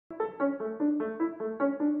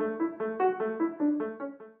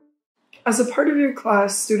As a part of your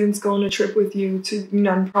class, students go on a trip with you to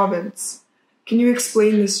Yunnan province. Can you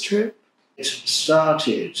explain this trip? It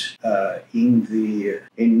started in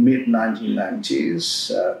mid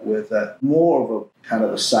 1990s with more of a kind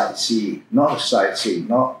of a sightseeing, not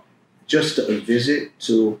just a visit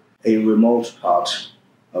to a remote part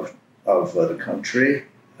of the country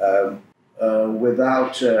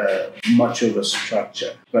without much of a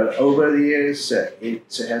structure. But over the years,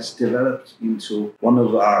 it has developed into one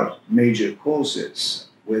of our major courses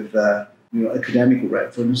with academic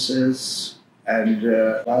references and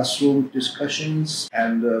classroom discussions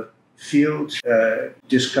and field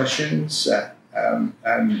discussions,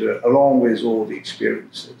 and along with all the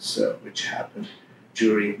experiences which happened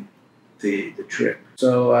during the trip.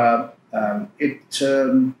 So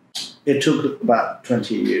it took about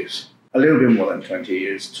 20 years, a little bit more than 20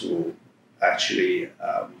 years to actually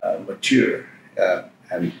mature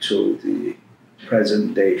and to the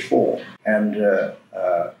present day form. And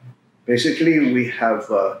basically we have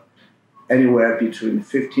anywhere between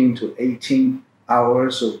 15 to 18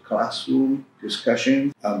 hours of classroom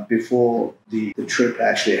discussion before the trip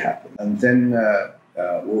actually happened. And then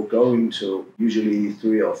we'll go into usually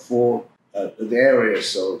 3 or 4 the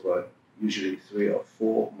areas of usually 3 or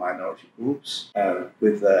 4 minority groups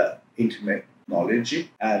with intimate knowledge,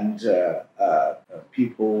 and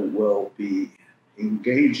people will be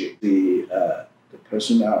engaging the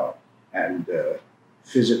personnel and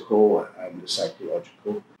physical and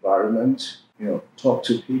psychological environment, talk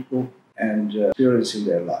to people and experiencing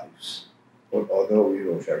their lives,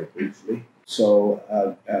 although very briefly. So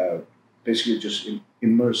basically just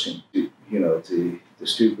immersing the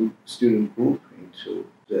student group into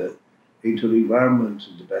the environment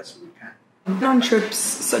the best we can. On trips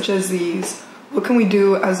such as these, what can we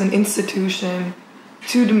do as an institution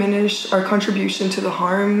to diminish our contribution to the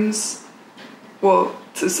harms,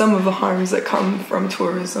 to some of the harms that come from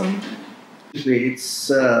tourism? It's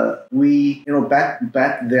back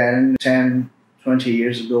then, 10, 20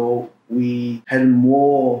 years ago, we had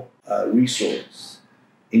more resource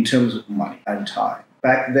in terms of money and time.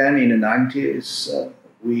 Back then in the 90s,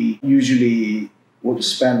 we usually would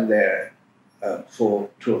spend there for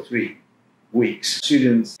 2 or 3 weeks.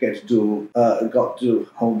 Students got to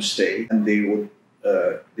homestay, and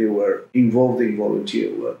they were involved in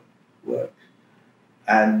volunteer work,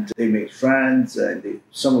 and they made friends, and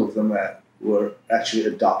some of them were actually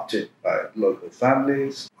adopted by local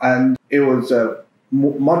families, and it was a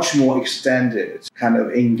much more extended kind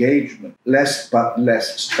of engagement, less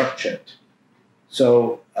structured.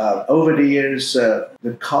 So over the years,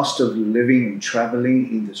 the cost of living and traveling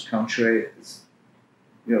in this country is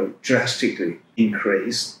drastically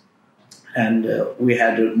increased, and we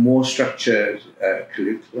had a more structured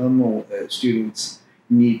curriculum. Students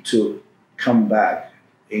need to come back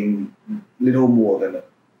in little more than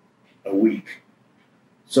a week.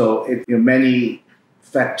 So many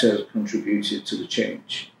factors contributed to the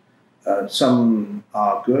change. Some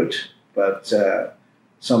are good, but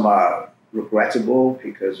some are regrettable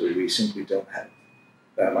because we simply don't have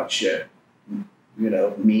that much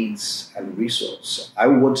means and resource. I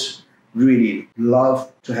would really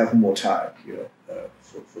love to have more time,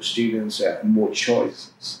 for students, and more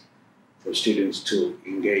choices for students to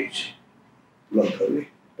engage locally.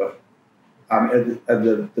 But at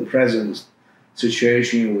the present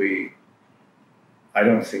situation, I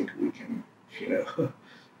don't think we can,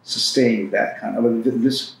 sustain that kind of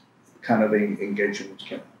this kind of engagement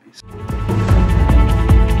cannot be.